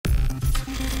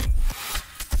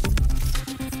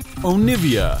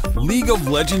Onivia, League of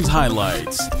Legends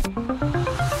highlights.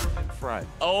 Front.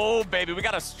 Oh, baby, we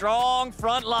got a strong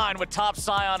front line with top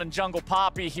Sion and Jungle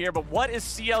Poppy here, but what is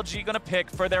CLG going to pick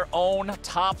for their own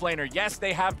top laner? Yes,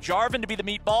 they have Jarvan to be the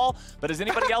meatball, but is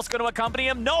anybody else going to accompany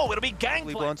him? No, it'll be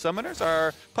Gangplank. Blown summoners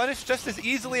are punished just as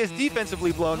easily as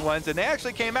defensively blown ones, and they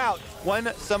actually came out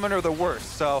one summoner the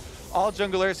worst. So all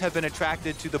junglers have been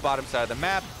attracted to the bottom side of the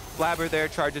map. Blabber there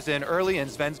charges in early,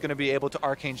 and Sven's going to be able to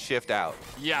arcane shift out.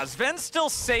 Yeah, Sven's still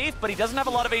safe, but he doesn't have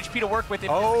a lot of HP to work with if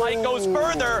his fight goes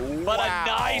further. But a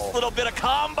nice little bit of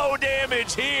combo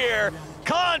damage here.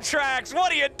 Contracts,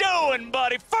 what are you doing,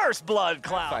 buddy? First blood,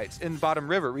 Cloud. Fights in bottom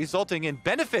river, resulting in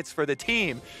benefits for the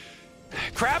team.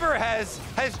 Crabber has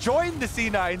joined the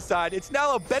C9 side. It's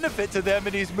now a benefit to them,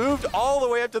 and he's moved all the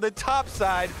way up to the top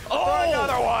side for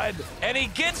another one. And he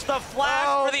gets the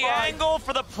flash for the angle,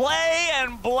 for the play,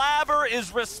 and Blabber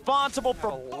is responsible for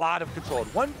a lot of control.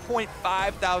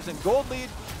 1.5 thousand gold lead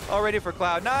already for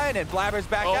Cloud9, and Blabber's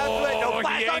back out to it. No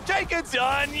flash on Jenkins.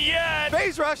 Done yet.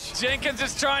 Phase rush. Jenkins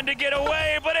is trying to get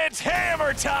away, but it's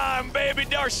hammer time, baby.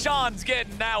 Darshan's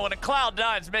getting that one, and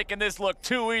Cloud9's making this look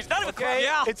too easy. Not even close.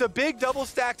 Yeah. It's a big double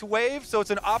stacked wave, so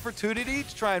it's an opportunity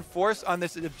to try and force on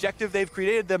this objective they've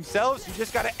created themselves. You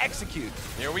just got to execute.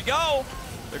 Here we go.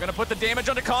 They're going to put the damage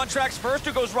onto Contracts first,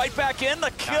 who goes right back in.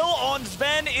 The kill on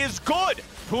Sven is good.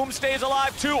 Poom stays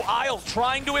alive too. Isles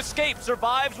trying to escape,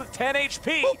 survives with 10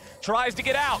 HP, tries to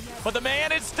get out, but the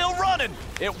man is still running.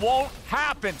 It won't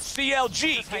happen.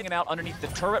 CLG hanging out underneath the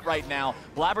turret right now.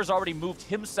 Blabber's already moved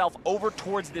himself over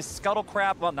towards this scuttle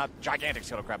crab. Well, not gigantic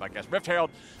scuttle crab, I guess. Rift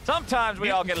Herald. Sometimes we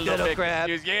all get a little bit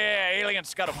confused. Yeah, alien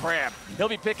scuttle crab. He'll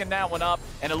be picking that one up,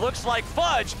 and it looks like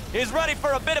Fudge is ready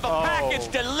for a bit of a package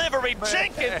delivery.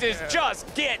 Jenkins is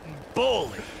just getting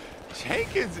bullied.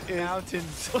 Jenkins in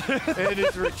mountains in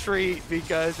his retreat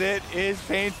because it is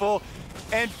painful.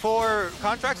 And for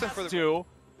Contracts and for the two.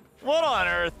 What on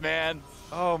earth, man?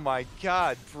 Oh my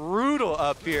God, brutal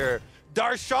up here.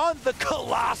 Darshan the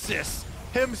Colossus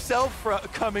himself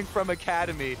coming from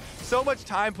Academy. So much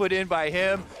time put in by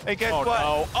him. And guess what?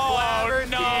 No. Oh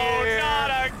no,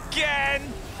 not again.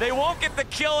 They won't get the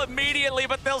kill immediately,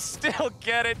 but they'll still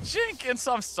get it. Jenkins,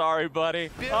 I'm sorry,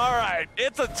 buddy. All right,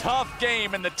 it's a tough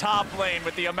game in the top lane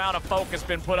with the amount of focus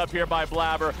been put up here by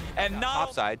Blabber. And not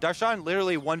top side, Darshan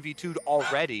literally 1v2'd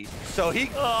already. So he...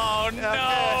 Oh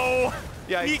no!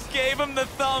 Yeah, he gave him the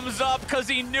thumbs up because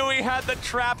he knew he had the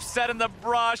trap set in the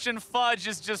brush, and Fudge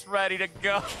is just ready to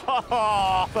go.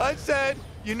 Fudge said,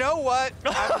 you know what?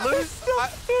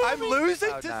 I'm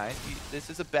losing. This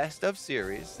is a best of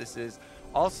series. This is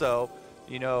also,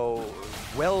 you know,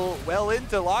 well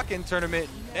into lock-in tournament.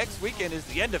 Next weekend is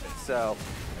the end of it. So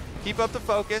keep up the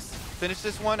focus. Finish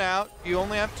this one out. You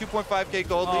only have 2.5K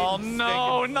gold lead. Oh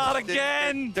no, not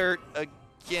again. Dirt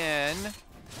again.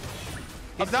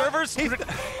 Observers,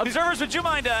 would you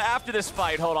mind after this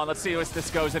fight? Hold on, let's see if this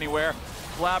goes anywhere.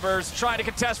 Blabber's trying to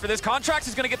contest for this. Contracts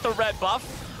is going to get the red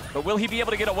buff, but will he be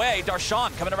able to get away?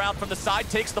 Darshan coming around from the side,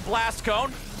 takes the blast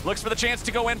cone, looks for the chance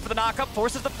to go in for the knockup,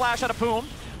 forces the flash out of Poom.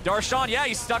 Darshan, yeah,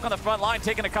 he's stuck on the front line,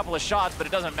 taking a couple of shots, but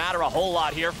it doesn't matter a whole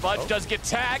lot here. Fudge does get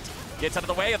tagged, gets out of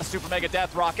the way of the Super Mega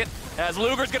Death Rocket, as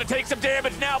Luger's going to take some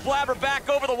damage now. Blabber back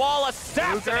over the wall,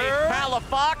 assassinates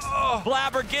Palafox.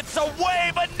 Blabber gets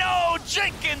away, but no!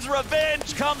 Jenkins'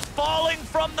 revenge comes falling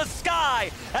from the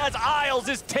sky as Isles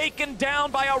is taken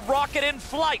down by a rocket in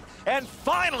flight. And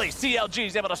finally, CLG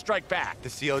is able to strike back. The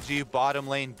CLG bottom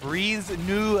lane breathes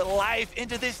new life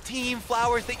into this team.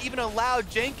 Flowers, they even allowed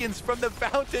Jenkins from the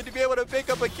fountain to be able to pick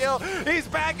up a kill. He's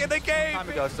back in the game! Time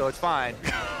ago, so it's fine.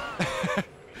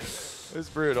 It's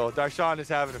brutal. Darshan is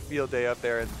having a field day up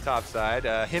there in the top side.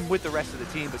 Him with the rest of the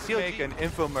team. But CLG make an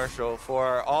infomercial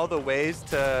for all the ways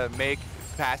to make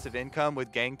passive income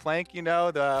with Gangplank. You know,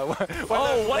 one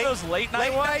of those late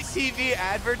night TV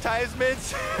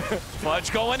advertisements.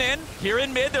 Fudge going in. Here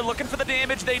in mid, they're looking for the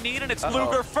damage they need, and it's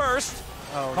Luger first.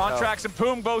 Contracts and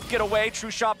Poom both get away.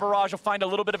 True Shot Barrage will find a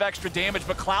little bit of extra damage,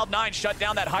 but Cloud9 shut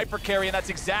down that hyper carry, and that's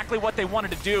exactly what they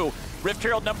wanted to do. Rift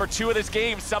Herald number 2 of this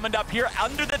game summoned up here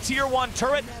under the tier 1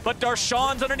 turret, but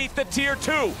Darshan's underneath the tier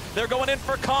 2. They're going in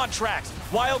for Contracts.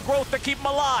 Wild Growth to keep him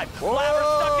alive. Blabber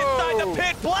stuck inside the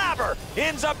pit. Blabber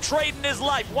ends up trading his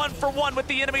life 1-for-1 with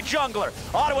the enemy jungler.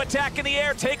 Auto attack in the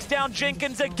air takes down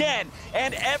Jenkins again,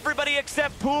 and everybody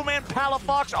except Poom and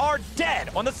Palafox are dead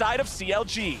on the side of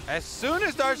CLG. As soon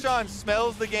as Darshan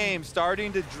smells the game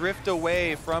starting to drift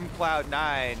away from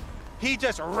Cloud9, he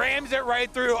just rams it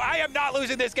right through. I am not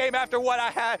losing this game after what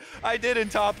I did in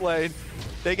top lane.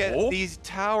 They get these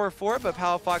tower for it, but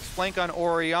Palafox flank on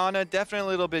Orianna. Definitely a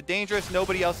little bit dangerous.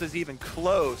 Nobody else is even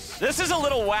close. This is a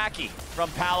little wacky from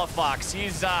Palafox.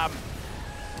 He's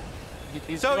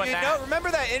so, you know,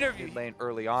 remember that interview lane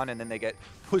early on, and then they get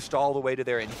pushed all the way to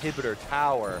their inhibitor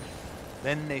tower.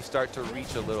 Then they start to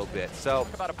reach a little bit. So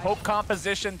about a poke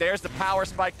composition, there's the power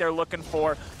spike they're looking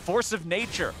for. Force of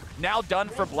nature, now done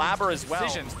for Blabber as well.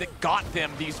 Decisions that got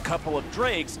them these couple of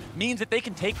Drakes means that they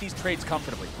can take these trades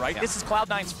comfortably, right? Yeah. This is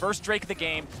Cloud9's first Drake of the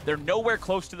game. They're nowhere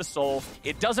close to the soul.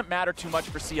 It doesn't matter too much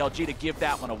for CLG to give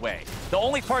that one away. The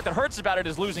only part that hurts about it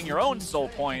is losing your own soul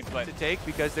point, but to take,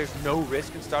 because there's no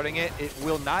risk in starting it, it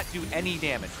will not do any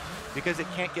damage, because it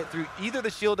can't get through either the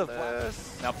shield of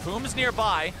Now Poom's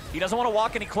nearby. He doesn't want to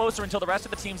walk any closer until the rest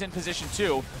of the team's in position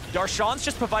too. Darshan's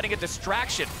just providing a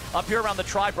distraction up here around the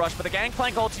tri-brush, but the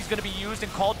Gangplank ulti's going to be used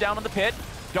and called down on the pit.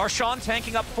 Darshan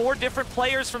tanking up 4 different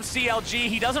players from CLG.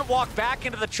 He doesn't walk back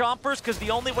into the Chompers because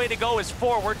the only way to go is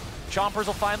forward. Chompers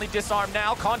will finally disarm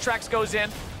now. Contracts goes in.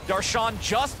 Darshan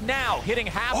just now hitting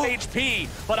half HP,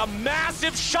 but a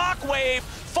massive shockwave.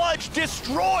 Fudge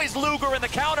destroys Luger in the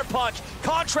counterpunch.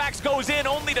 Contracts goes in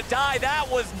only to die. That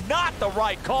was not the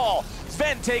right call.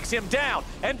 Sven takes him down,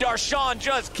 and Darshan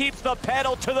just keeps the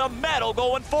pedal to the metal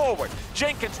going forward.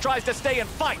 Jenkins tries to stay and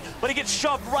fight, but he gets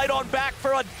shoved right on back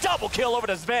for a double kill over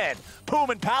to Sven. Poom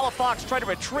and Palafox try to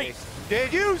retreat.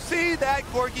 Did you see that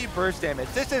Corky burst damage?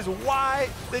 This is why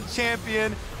the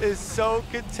champion is so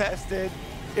contested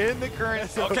in the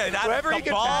current. Okay, that's whoever the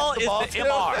ball is the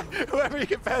MR. Whoever you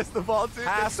can pass the ball to.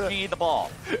 Pass me the ball.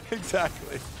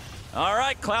 Exactly. All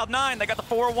right, Cloud9, they got the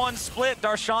 4-1 split.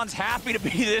 Darshan's happy to be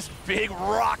this big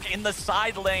rock in the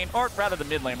side lane, or rather the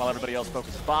mid lane, while everybody else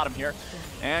focuses bottom here.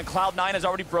 And Cloud9 has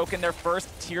already broken their first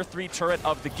tier 3 turret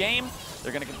of the game.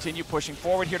 They're going to continue pushing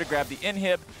forward here to grab the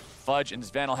inhib. Fudge and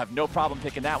Sven will have no problem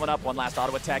picking that one up. One last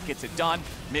auto attack gets it done.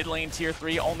 Mid lane tier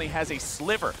 3 only has a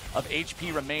sliver of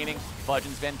HP remaining. Fudge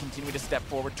and Sven continue to step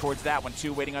forward towards that one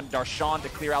too, waiting on Darshan to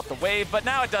clear out the wave, but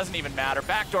now it doesn't even matter.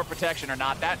 Backdoor protection or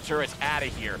not, that turret's out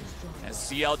of here. As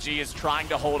CLG is trying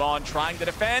to hold on, trying to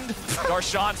defend.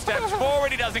 Darshan steps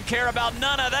forward, he doesn't care about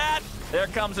none of that. There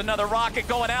comes another rocket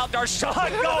going out.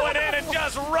 Darshan going in and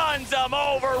just runs him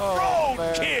over.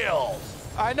 Roadkill.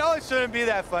 I know it shouldn't be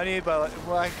that funny, but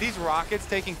like these rockets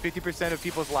taking 50% of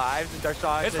people's lives, and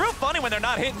Darshan. It's real funny when they're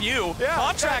not hitting you. Yeah,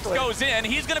 Contracts goes in.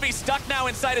 He's going to be stuck now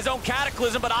inside his own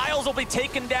Cataclysm, but Isles will be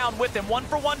taken down with him.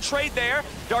 1-for-1 trade there.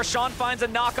 Darshan finds a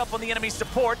knock-up on the enemy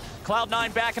support.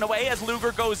 Cloud9 backing away as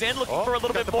Luger goes in, looking for a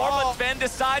little bit more, but Sven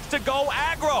decides to go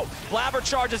aggro. Blabber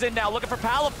charges in now, looking for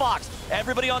Palafox.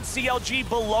 Everybody on CLG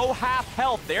below half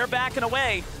health. They're backing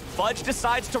away. Fudge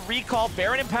decides to recall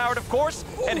Baron Empowered, of course,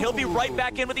 and he'll be right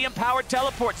back in with the Empowered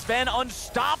teleport. Sven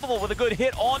unstoppable with a good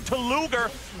hit onto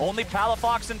Luger. Only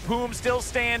Palafox and Poom still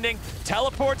standing.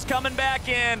 Teleport's coming back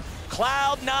in.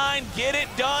 Cloud9 get it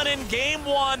done in game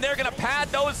 1. They're going to pad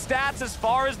those stats as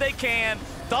far as they can.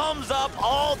 Thumbs up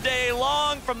all day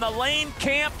long from the lane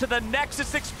camp to the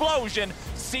Nexus explosion.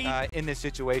 In this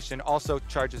situation, also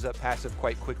charges up passive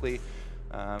quite quickly.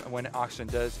 When Auction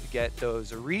does get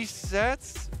those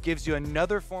resets, gives you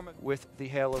another form with the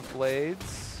Hail of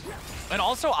Blades. And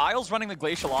also, Isles running the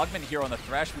Glacial Augment here on the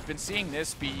Thresh. We've been seeing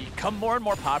this become more and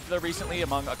more popular recently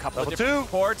among a couple of different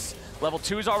ports. Level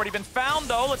 2's already been found,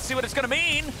 though. Let's see what it's going to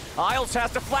mean. Isles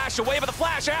has to flash away, but the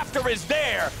flash after is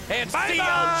there. And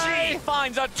CLG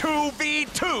finds a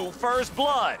 2v2 First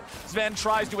Blood. Sven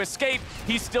tries to escape.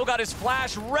 He's still got his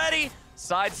flash ready.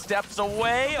 Sidesteps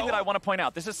away. That I want to point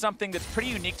out, this is something that's pretty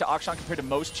unique to Akshan compared to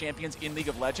most champions in League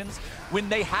of Legends. When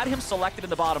they had him selected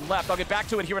in the bottom left, I'll get back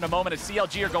to it here in a moment, as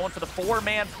CLG are going for the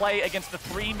 4-man play against the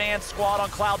 3-man squad on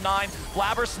Cloud9.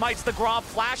 Blabber smites the Gromp,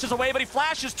 flashes away, but he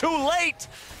flashes too late.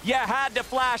 You had to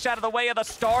flash out of the way of the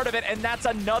start of it, and that's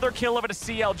another kill over to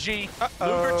CLG.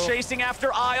 Luger chasing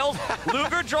after Isles.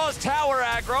 Luger draws tower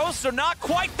aggro, so not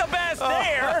quite the best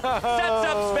there. Sets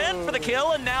up Sven for the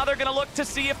kill, and now they're going to look to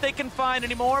see if they can find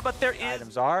any more, but there is.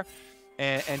 Items are,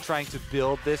 and trying to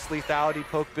build this lethality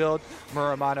poke build.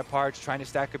 Muramana Parch trying to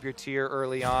stack up your tier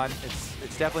early on.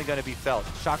 It's definitely going to be felt.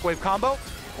 Shockwave combo.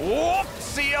 Whoop!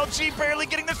 CLG barely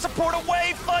getting the support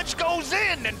away. Fudge goes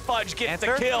in, and Fudge gets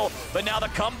the kill. But now the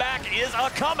comeback is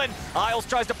a-coming. Isles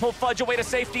tries to pull Fudge away to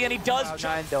safety, and he does.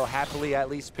 Cloud9, they'll happily at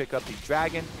least pick up the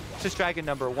Dragon. Just Dragon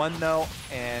number 1, though,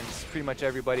 and pretty much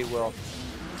everybody will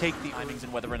take the timings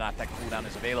and whether or not that cooldown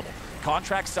is available.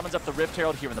 Contract summons up the Rift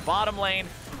Herald here in the bottom lane.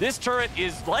 This turret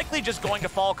is likely just going to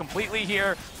fall completely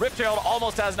here. Rift Herald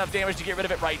almost has enough damage to get rid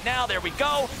of it right now. There we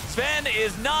go. Sven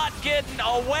is not getting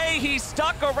away. He's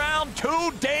stuck around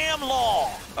too damn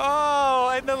long.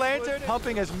 Oh, and the Lantern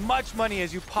pumping as much money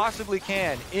as you possibly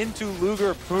can into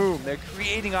Luger Poom. They're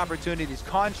creating opportunities.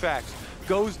 Contracts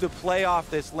goes to play off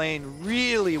this lane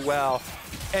really well.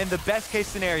 And the best case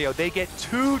scenario, they get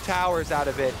 2 towers out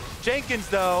of it. Jenkins,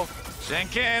 though.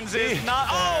 Jenkins is not.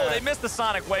 Oh, they missed the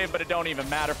Sonic Wave, but it don't even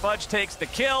matter. Fudge takes the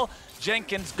kill.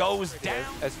 Jenkins goes down.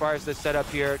 As far as the setup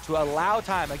here, to allow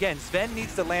time. Again, Sven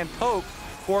needs to land poke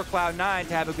for Cloud9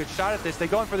 to have a good shot at this. They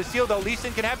go in for the seal, though. Lee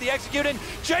Sin can have the execute, and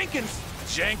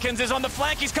Jenkins is on the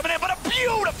flank. He's coming in, but a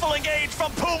beautiful engage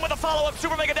from Poom with a follow-up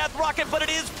Super Mega Death Rocket, but it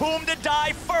is Poom to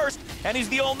die first, and he's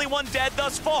the only one dead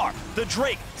thus far. The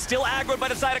Drake still aggroed by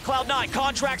the side of Cloud9.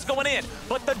 Contracts going in,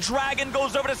 but the Dragon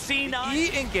goes over to C9.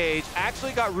 E-engage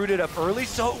actually got rooted up early,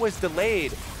 so it was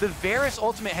delayed. The Varus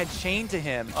ultimate had chained to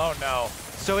him. Oh, no.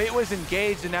 So it was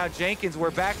engaged, and now Jenkins,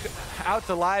 we're back out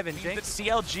to live, and Jenkins.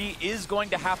 CLG is going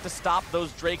to have to stop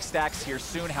those Drake stacks here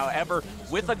soon. However,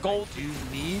 with a gold you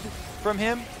need from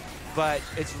him, but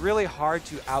it's really hard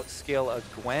to outscale a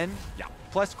Gwen. Yeah.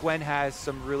 Plus, Gwen has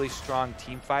some really strong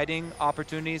team fighting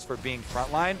opportunities for being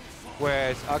frontline,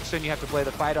 whereas Uxin, you have to play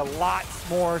the fight a lot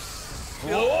more.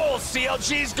 Oh,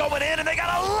 CLG's going in, and they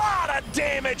got a lot of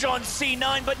damage on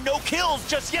C9, but no kills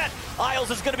just yet. Isles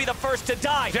is going to be the first to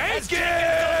die. Jenkins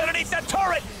goes underneath the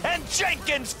turret, and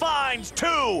Jenkins finds 2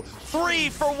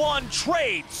 3-for-1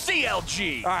 trade.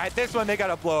 CLG. All right, this one, they got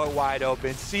to blow it wide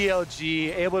open.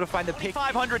 CLG able to find the pick.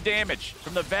 500 damage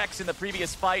from the Vex in the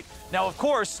previous fight. Now, of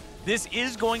course, this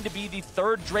is going to be the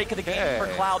 3rd Drake of the game for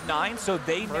Cloud9, so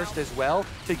they first as well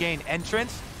to gain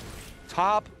entrance.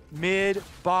 Top, mid,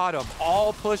 bottom,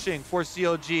 all pushing for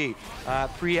CLG,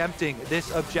 preempting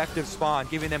this objective spawn,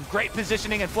 giving them great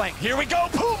positioning and flank. Here we go,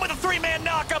 Poom with a 3-man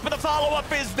knockup, and the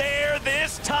follow-up is there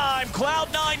this time.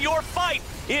 Cloud9, your fight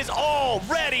is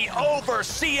already over.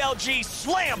 CLG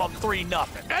slam them 3-0.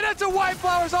 And it's a White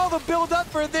Flowers, all the build up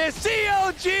for this.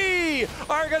 CLG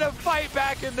are gonna fight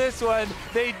back in this one.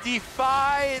 They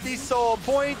defy the soul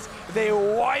points. They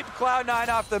wipe Cloud9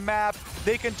 off the map.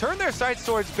 They can turn their sights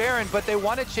towards Baron, but they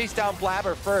want to chase down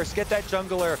Blabber first, get that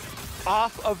jungler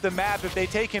off of the map. If they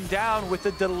take him down with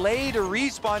a delayed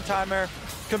respawn timer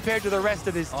compared to the rest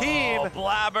of his team. Oh,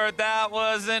 Blabber, that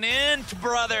was an int,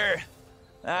 brother.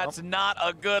 That's not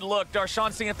a good look.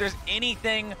 Darshan seeing if there's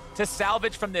anything to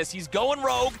salvage from this. He's going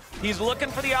rogue. He's looking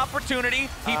for the opportunity.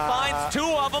 He finds 2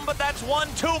 of them, but that's 1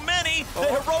 too many.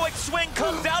 The heroic swing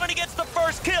comes out, and he gets the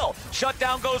first kill.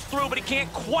 Shutdown goes through, but he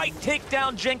can't quite take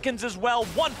down Jenkins as well.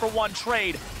 1-for-1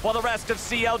 trade, while the rest of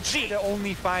CLG. They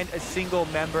only find a single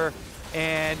member,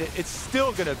 and it's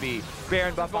still going to be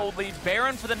Baron buff. Gold lead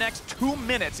Baron for the next 2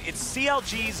 minutes. It's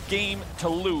CLG's game to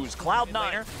lose.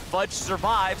 Cloud9, Fudge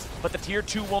survives, but the tier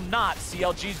 2 will not.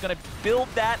 CLG's going to build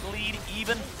that lead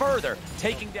even further,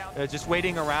 taking down. Just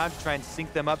waiting around to try and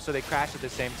sync them up so they crash at the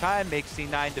same time, make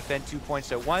C9 defend 2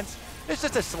 points at once. It's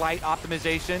just a slight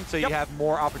optimization, so you have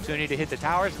more opportunity to hit the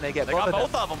towers, and they get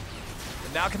both of them.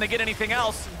 And now can they get anything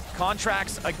else?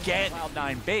 Contracts again.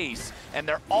 Cloud9 base, and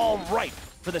they're all ripe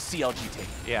for the CLG take.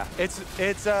 Yeah, it's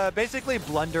basically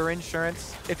blunder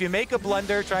insurance. If you make a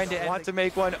blunder trying to want to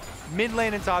make one, mid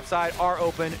lane and top side are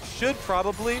open. Should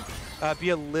probably be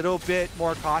a little bit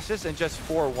more cautious and just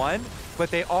 4-1, but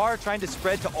they are trying to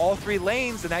spread to all 3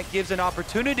 lanes, and that gives an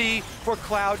opportunity for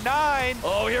Cloud9.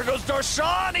 Oh, here goes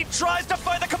Darshan. He tries to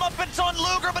find the comeuppance on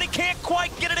Luger, but he can't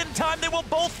quite get it in time. They will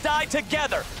both die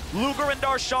together. Luger and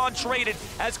Darshan traded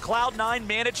as Cloud9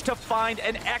 managed to find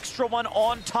an extra one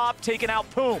on top, taking out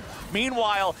Poom.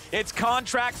 Meanwhile, it's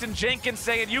Contracts and Jenkins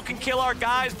saying, you can kill our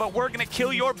guys, but we're going to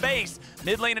kill your base.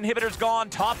 Mid lane inhibitor's gone,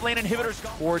 top lane inhibitor's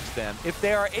gone. Towards them. If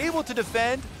they are able to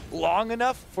defend long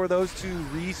enough for those to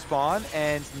respawn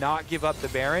and not give up the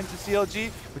Baron to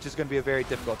CLG, which is going to be a very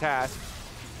difficult task.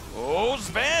 Oh,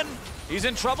 Sven! He's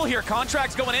in trouble here.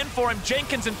 Contracts going in for him.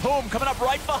 Jenkins and Poom coming up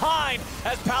right behind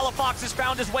as Palafox has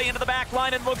found his way into the back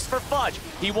line and looks for Fudge.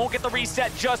 He won't get the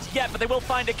reset just yet, but they will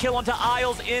find a kill onto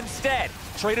Isles instead.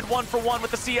 Traded 1-for-1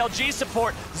 with the CLG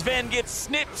support. Sven gets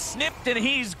snipped, and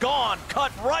he's gone.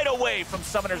 Cut right away from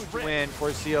Summoner's Rift. Win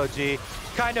for CLG.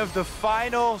 Kind of the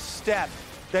final step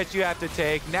that you have to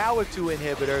take. Now with 2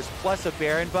 inhibitors, plus a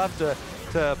Baron buff to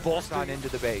bolster on into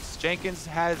the base. Jenkins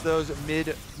has those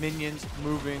mid minions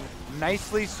moving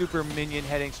nicely. Super minion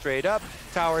heading straight up.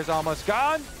 Tower's almost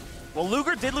gone. Well,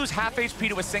 Luger did lose half HP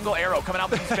to a single arrow coming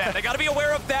out from Sven. They got to be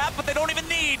aware of that, but they don't even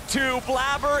need need to.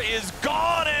 Blabber is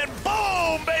gone, and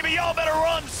boom, baby, y'all better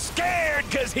run scared,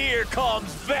 because here comes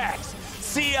Vex.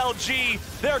 CLG,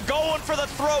 they're going for the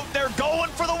throat, they're going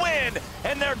for the win,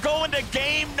 and they're going to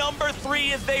game number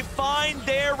 3 as they find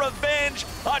their revenge.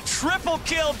 A triple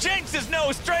kill. Jinx is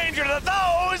no stranger to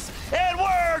those, and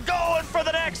we're going for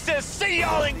the Nexus. See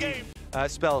y'all in game.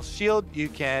 Spell shield, you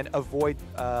can avoid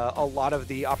a lot of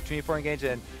the opportunity for engage,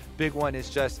 and big one is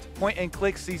just point and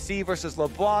click CC versus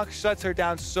LeBlanc, shuts her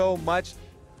down so much.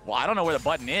 Well, I don't know where the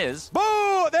button is.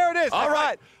 Boo! There it is. All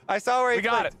right. I saw where he We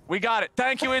got it. We got it.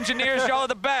 Thank you, engineers. Y'all are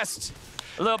the best.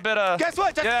 A little bit of... Guess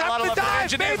what? Just yeah, a lot of dive,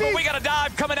 engineers, baby! but we got a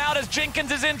dive coming out as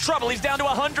Jenkins is in trouble. He's down to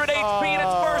 100 HP and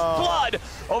it's first blood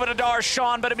over to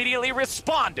Darshan, but immediately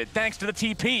responded thanks to the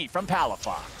TP from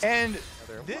Palafox. And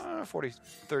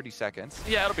 30 seconds.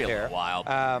 Yeah, it'll be a little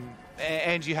while.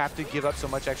 And you have to give up so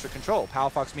much extra control.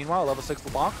 Palafox, meanwhile, level 6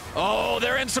 LeBlanc. Oh,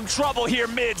 they're in some trouble here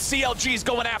mid. CLG's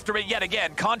going after it yet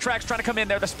again. Contract's trying to come in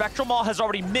there. The Spectral Maul has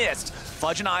already missed.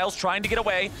 Fudge and Isles trying to get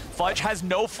away. Fudge has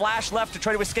no flash left to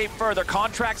try to escape further.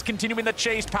 Contract's continuing the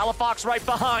chase. Palafox right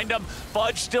behind him.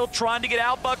 Fudge still trying to get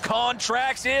out, but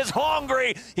Contracts is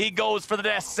hungry. He goes for the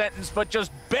death sentence, but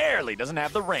just barely doesn't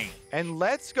have the range. And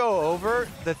let's go over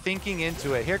the thinking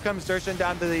into it. Here comes Darshan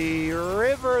down to the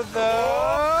river,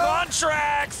 though.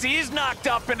 Contracts, he's knocked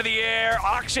up into the air.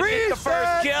 Auction gets the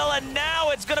first kill, and now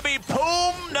it's going to be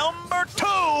Poom number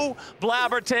 2.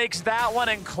 Blabber takes that one,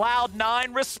 and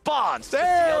Cloud9 responds to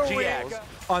CLG.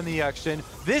 On the auction,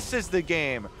 this is the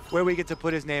game where we get to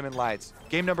put his name in lights.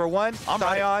 Game number 1,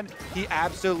 Sion, he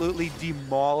absolutely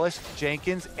demolished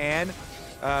Jenkins and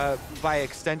by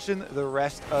extension, the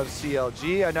rest of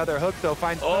CLG. Another hook, though,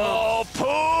 finds... Oh,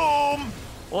 Poom!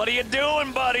 What are you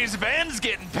doing, buddies? Ven's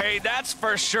getting paid, that's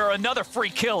for sure. Another free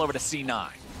kill over to C9.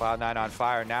 Cloud9 on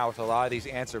fire now with a lot of these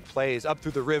answer plays. Up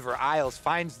through the river, Isles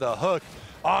finds the hook.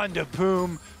 On to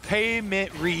Poom.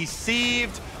 Payment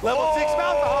received. Level 6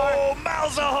 Malzahar. Oh,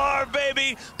 Malzahar,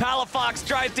 baby! Palafox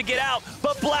tries to get out,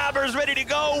 but Blabber's ready to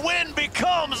go. Win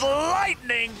becomes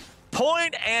lightning.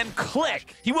 Point and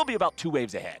click. He will be about 2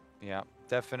 waves ahead. Yeah,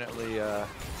 definitely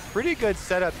pretty good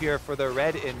setup here for the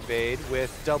red invade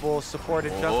with double support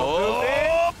and jungle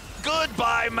movement.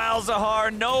 Goodbye,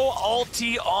 Malzahar. No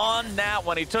ulti on that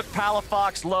one. He took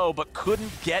Palafox low, but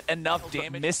couldn't get enough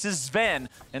damage. Misses Sven,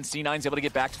 and C9's able to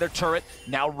get back to their turret.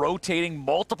 Now rotating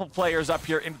multiple players up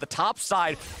here into the top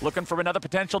side, looking for another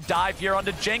potential dive here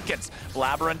onto Jenkins.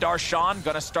 Blabber and Darshan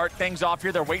gonna start things off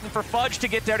here. They're waiting for Fudge to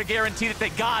get there to guarantee that they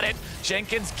got it.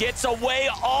 Jenkins gets away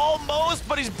almost,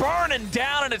 but he's burning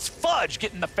down, and it's Fudge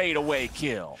getting the fadeaway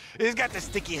kill. He's got the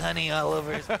sticky honey all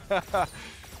over his...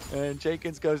 And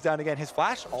Jenkins goes down again. His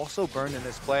flash also burned in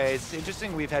this play. It's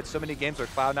interesting we've had so many games where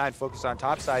Cloud9 focus on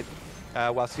top side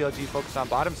while CLG focus on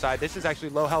bottom side. This is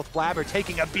actually low health Blabber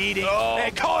taking a beating.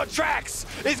 And Contracts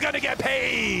is going to get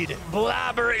paid.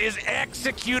 Blabber is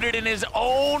executed in his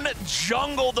own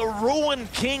jungle. The Ruin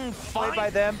King fight by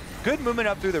them. Good movement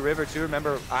up through the river too.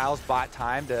 Remember, Isles bought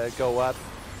time to go up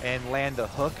and land the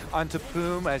hook onto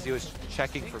Poom as he was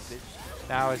checking for vision.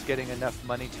 Now is getting enough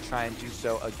money to try and do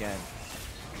so again.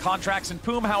 Contracts and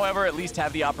Poom, however, at least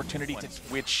have the opportunity to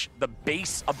switch. The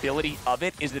base ability of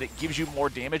it is that it gives you more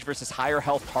damage versus higher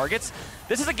health targets.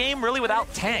 This is a game really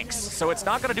without tanks, so it's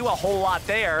not going to do a whole lot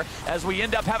there as we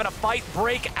end up having a fight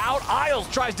break out. Isles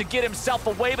tries to get himself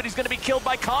away, but he's going to be killed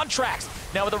by Contracts.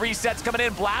 Now with the resets coming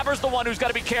in, Blabber's the one who's got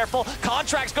to be careful.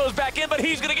 Contracts goes back in, but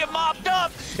he's going to get mopped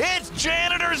up. It's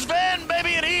Janitor's Ven,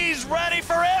 baby, and he's ready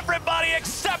for everybody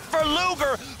except for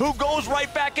Luger, who goes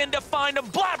right back in to find him.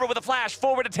 Blabber with a flash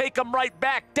forward to take him right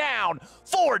back down.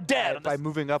 4 dead. By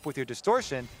moving up with your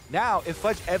distortion, now if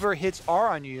Fudge ever hits R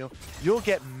on you, you'll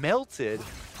get melted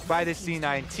by the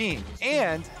C9 team.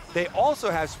 And they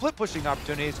also have split pushing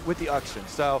opportunities with the auction.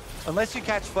 So unless you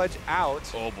catch Fudge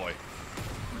out... Oh boy.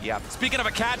 Yeah. Speaking of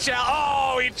a catch out,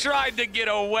 oh, he tried to get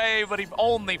away, but he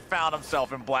only found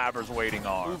himself in Blabber's waiting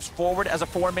arm. Moves forward as a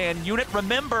 4-man unit.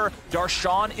 Remember,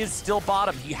 Darshan is still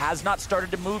bottom. He has not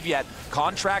started to move yet.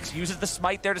 Contracts uses the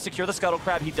smite there to secure the Scuttle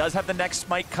Crab. He does have the next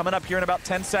smite coming up here in about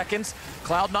 10 seconds.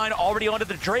 Cloud9 already onto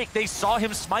the Drake. They saw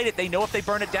him smite it. They know if they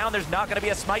burn it down, there's not going to be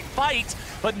a smite fight.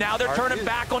 But now they're turning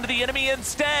back onto the enemy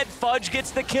instead. Fudge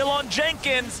gets the kill on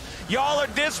Jenkins. Y'all are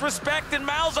disrespecting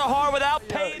Malzahar without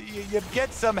paying. You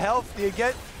get some health, you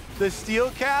get the steel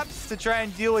caps to try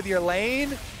and deal with your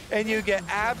lane, and you get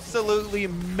absolutely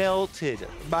melted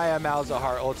by a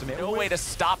Malzahar ultimate. No way to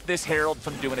stop this Herald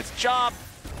from doing its job.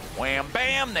 Wham,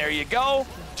 bam, there you go.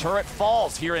 Turret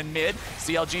falls here in mid.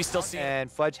 CLG still seeing. And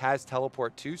Fudge has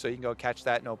teleport too, so you can go catch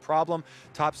that, no problem.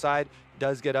 Top side,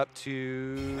 does get up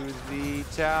to the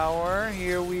tower.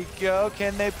 Here we go.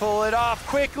 Can they pull it off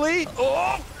quickly?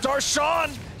 Oh,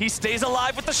 Darshan! He stays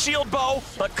alive with the shield bow,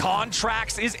 but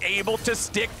Contracts is able to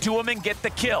stick to him and get the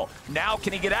kill. Now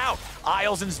can he get out?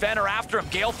 Isles and Sven are after him.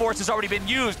 Gale Force has already been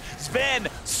used. Sven,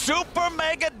 super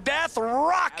mega death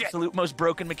rocket! Absolute most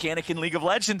broken mechanic in League of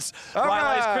Legends.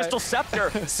 Rylai's Crystal Scepter,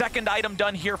 second item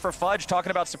done here for Fudge.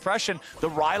 Talking about suppression, the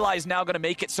Rylai's now going to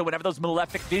make it so whenever those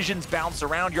malefic visions bounce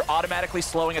around, you're automatically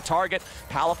slowing a target.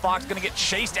 Palafox going to get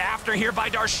chased after here by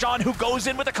Darshan, who goes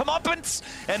in with a comeuppance,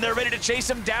 and they're ready to chase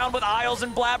him down with Isles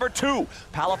and Blabber too.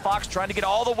 Palafox trying to get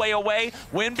all the way away.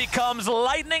 Wind becomes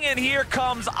lightning, and here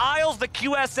comes Isles. The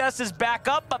QSS is back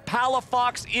up, but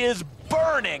Palafox is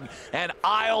burning, and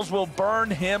Isles will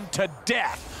burn him to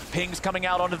death. Pings coming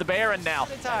out onto the Baron now. At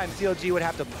the time, CLG would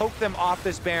have to poke them off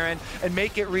this Baron and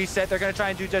make it reset. They're going to try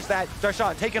and do just that.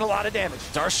 Darshan taking a lot of damage.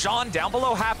 Darshan down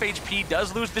below half HP,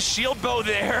 does lose the shield bow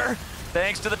there,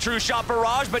 thanks to the True Shot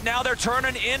Barrage, but now they're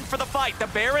turning in for the fight. The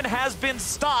Baron has been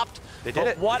stopped. They did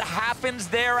it. What happens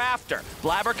thereafter?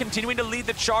 Blabber continuing to lead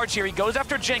the charge here. He goes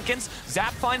after Jenkins.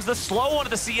 Zap finds the slow one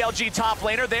of the CLG top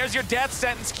laner. There's your death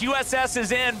sentence. QSS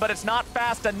is in, but it's not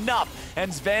fast enough.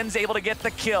 And Sven's able to get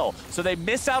the kill. So they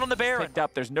miss out on the Baron. Picked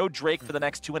up. There's no Drake for the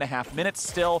next 2.5 minutes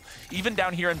still. Even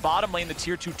down here in bottom lane, the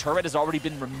tier 2 turret has already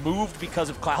been removed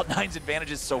because of Cloud9's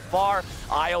advantages so far.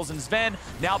 Isles and Sven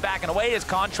now backing away as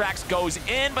Contracts goes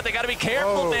in, but they got to be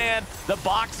careful, man. The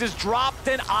box is dropped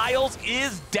and Isles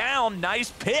is down.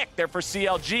 Nice pick there for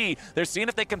CLG. They're seeing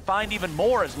if they can find even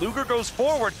more as Luger goes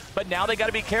forward, but now they got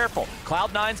to be careful.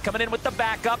 Cloud9's coming in with the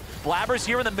backup. Blabber's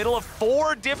here in the middle of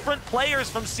 4 different players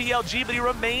from CLG, but he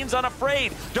remains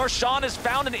unafraid. Darshan has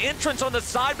found an entrance on the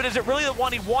side, but is it really the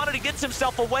one he wanted? He gets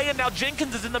himself away, and now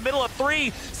Jenkins is in the middle of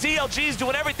 3. CLG's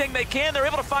doing everything they can. They're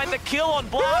able to find the kill on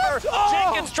Blabber.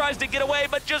 Jenkins tries to get away,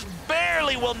 but just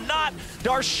barely will not.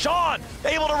 Darshan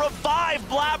able to revive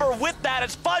Blabber with that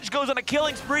as Fudge goes on a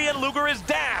killing spree, and Luger is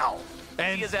down.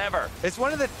 And as ever. It's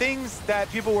one of the things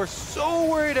that people were so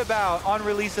worried about on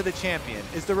release of the champion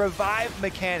is the revive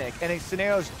mechanic, and in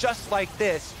scenarios just like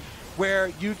this where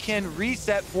you can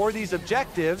reset for these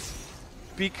objectives.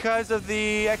 Because of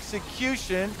the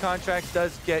execution, Contracts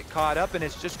does get caught up, and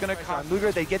it's just going to come.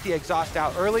 Luger, they get the exhaust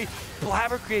out early.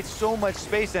 Blabber creates so much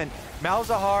space, and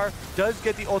Malzahar does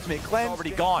get the ultimate cleanse.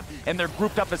 Already gone, and they're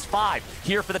grouped up as 5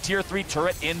 here for the tier 3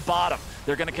 turret in bottom.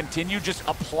 They're going to continue just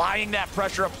applying that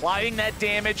pressure, applying that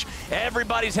damage.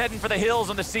 Everybody's heading for the hills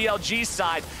on the CLG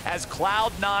side as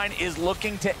Cloud9 is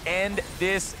looking to end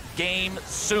this game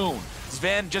soon.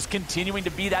 Sven just continuing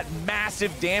to be that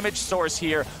massive damage source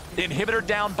here. Inhibitor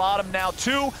down bottom now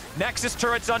too. Nexus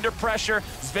turret's under pressure.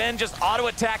 Sven just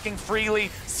auto-attacking freely.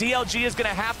 CLG is going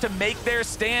to have to make their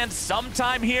stand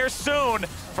sometime here soon.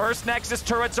 First Nexus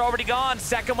turret's already gone.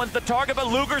 Second one's the target, but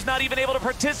Luger's not even able to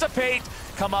participate.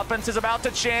 Comeuppance is about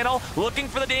to channel. Looking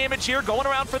for the damage here. Going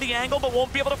around for the angle, but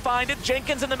won't be able to find it.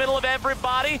 Jenkins in the middle of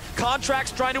everybody.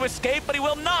 Contracts trying to escape, but he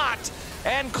will not.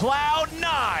 And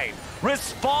Cloud9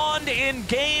 respond in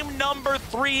game number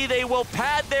 3. They will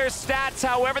pad their stats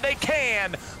however they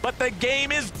can, but the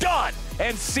game is done,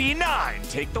 and C9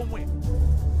 take the win.